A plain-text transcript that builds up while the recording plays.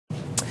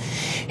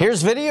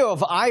Here's video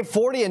of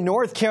I-40 in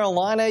North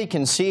Carolina. You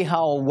can see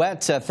how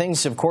wet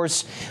things, of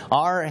course,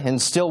 are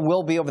and still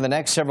will be over the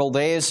next several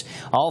days,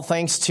 all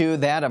thanks to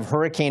that of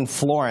Hurricane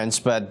Florence.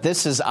 But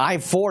this is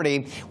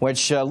I-40,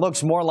 which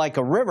looks more like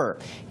a river.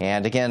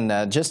 And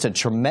again, just a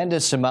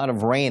tremendous amount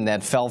of rain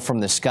that fell from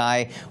the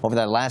sky over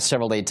that last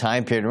several-day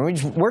time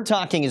period. We're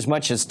talking as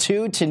much as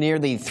 2 to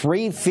nearly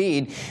 3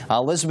 feet.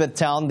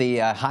 Elizabethtown, the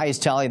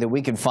highest tally that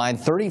we could find,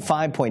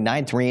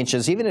 35.93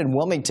 inches. Even in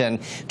Wilmington,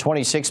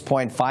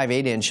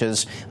 26.58 inches.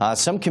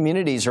 Some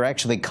communities are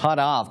actually cut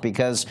off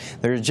because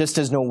there just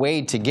is no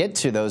way to get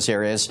to those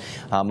areas.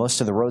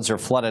 Most of the roads are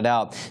flooded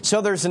out.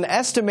 So there's an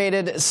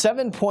estimated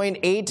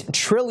 7.8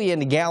 trillion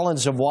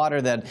gallons of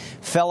water that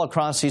fell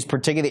across these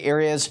particular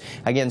areas.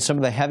 Again, some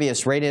of the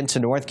heaviest right into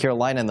North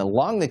Carolina and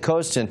along the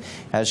coast, and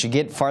as you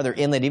get farther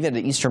inland, even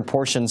the eastern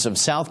portions of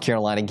South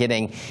Carolina,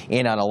 getting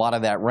in on a lot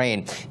of that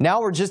rain. Now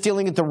we're just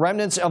dealing with the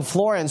remnants of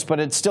Florence, but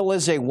it still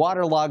is a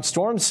waterlogged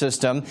storm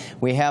system.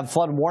 We have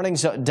flood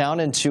warnings down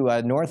into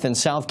North and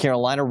South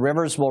Carolina.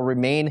 Rivers will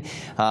remain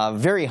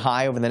very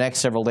high over the next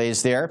several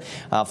days there.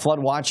 Flood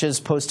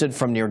watches posted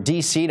from near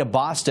D.C. to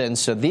Boston.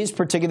 So these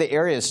particular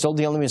areas still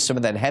dealing with some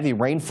of that heavy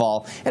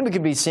rainfall, and we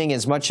could be seeing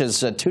as much as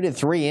 2 to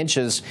 3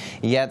 inches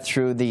yet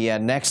through the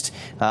next,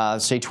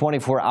 say,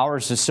 24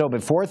 hours or so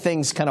before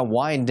things kind of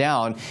wind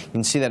down. You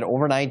can see that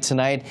overnight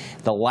tonight,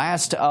 the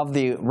last of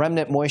the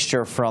remnant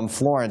moisture from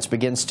Florence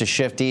begins to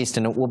shift east,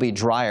 and it will be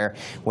drier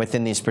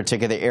within these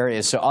particular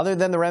areas. So other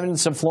than the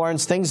remnants of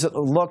Florence, things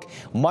look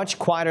much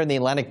quieter in the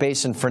Atlantic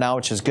Basin for now,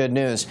 which is good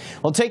news.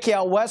 We'll take you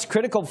out west.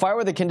 Critical fire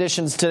weather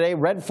conditions today.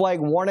 Red flag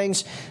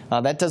warnings.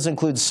 That does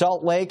include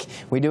Salt Lake.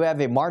 We do have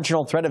a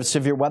marginal threat of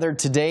severe weather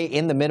today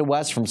in the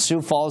Midwest from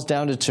Sioux Falls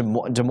down to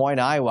Des Moines,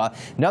 Iowa.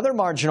 Another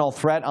marginal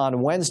threat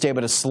on Wednesday,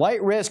 but a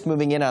slight risk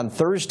moving in on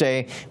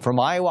Thursday from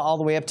Iowa all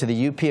the way up to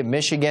the UP of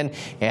Michigan,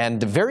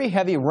 and very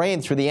heavy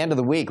rain through the end of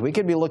the week. We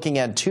could be looking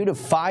at 2 to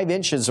 5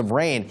 inches of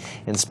rain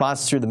in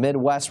spots through the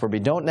Midwest where we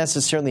don't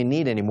necessarily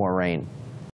need any more rain.